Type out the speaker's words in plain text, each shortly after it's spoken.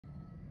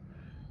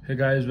Hey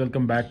guys,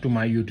 welcome back to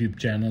my YouTube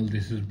channel.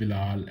 This is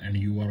Bilal and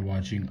you are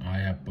watching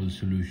iApple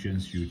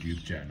Solutions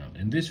YouTube channel.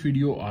 In this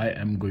video, I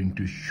am going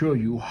to show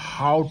you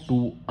how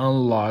to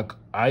unlock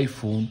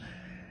iPhone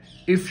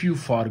if you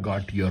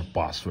forgot your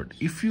password.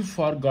 If you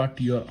forgot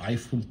your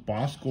iPhone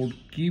passcode,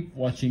 keep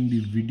watching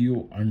the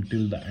video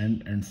until the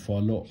end and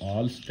follow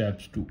all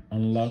steps to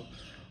unlock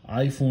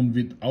iPhone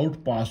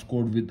without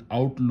passcode,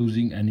 without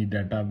losing any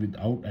data,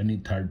 without any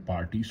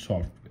third-party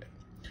software.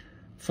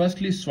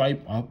 Firstly,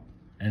 swipe up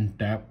and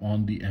tap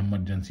on the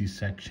emergency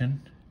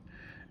section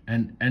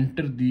and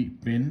enter the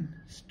pin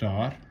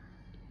star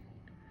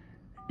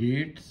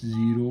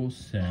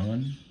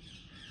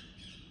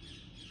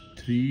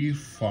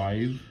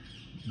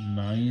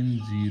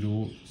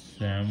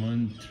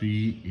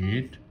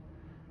 807359078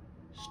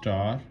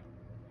 star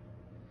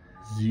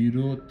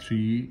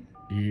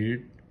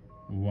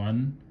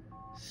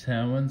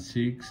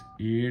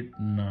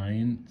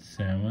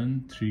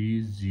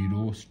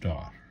 0381768970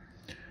 star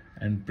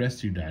and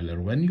press the dialer.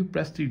 When you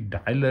press the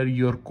dialer,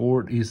 your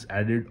code is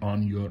added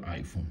on your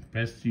iPhone.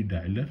 Press the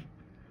dialer,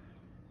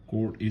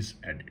 code is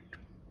added.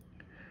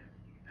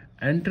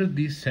 Enter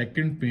the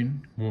second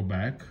pin, go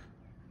back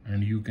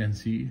and you can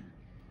see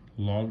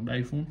logged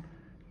iPhone.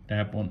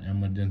 Tap on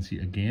emergency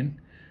again,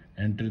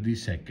 enter the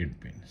second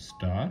pin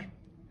star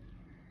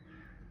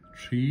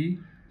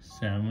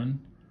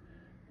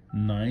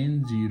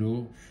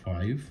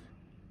 37905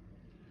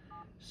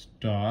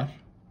 star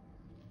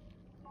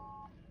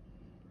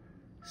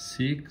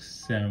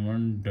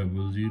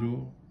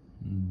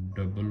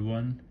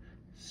 670011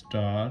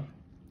 star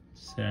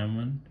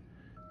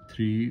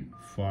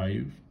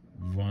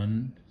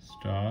 7351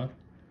 star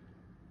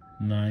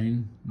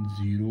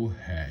 90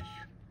 hash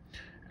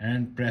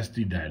and press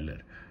the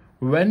dialer.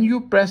 When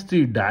you press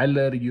the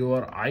dialer,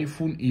 your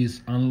iPhone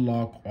is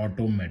unlocked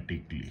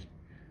automatically.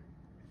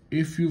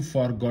 If you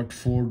forgot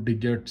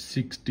 4-digit,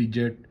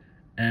 6-digit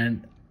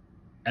and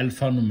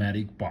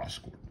alphanumeric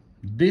passcode.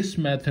 This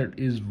method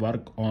is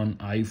work on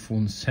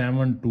iPhone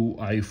 7 to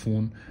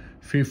iPhone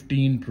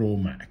 15 Pro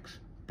Max.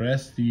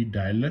 Press the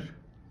dialer.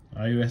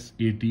 iOS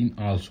 18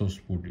 also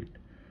supported.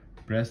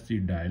 Press the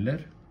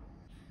dialer.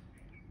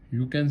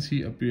 You can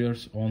see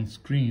appears on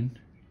screen.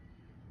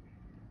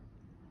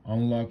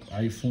 Unlock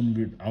iPhone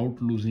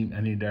without losing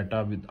any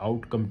data,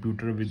 without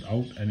computer,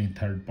 without any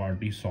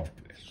third-party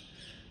software.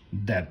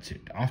 That's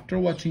it. After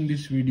watching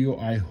this video,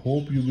 I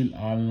hope you will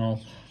all know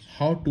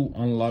how to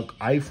unlock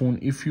iPhone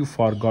if you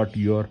forgot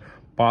your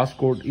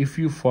passcode, if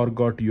you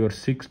forgot your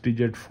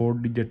 6-digit,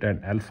 4-digit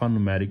and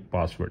alphanumeric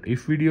password.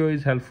 If video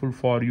is helpful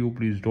for you,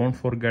 please don't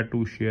forget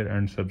to share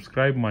and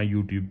subscribe my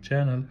YouTube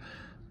channel.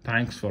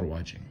 Thanks for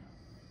watching.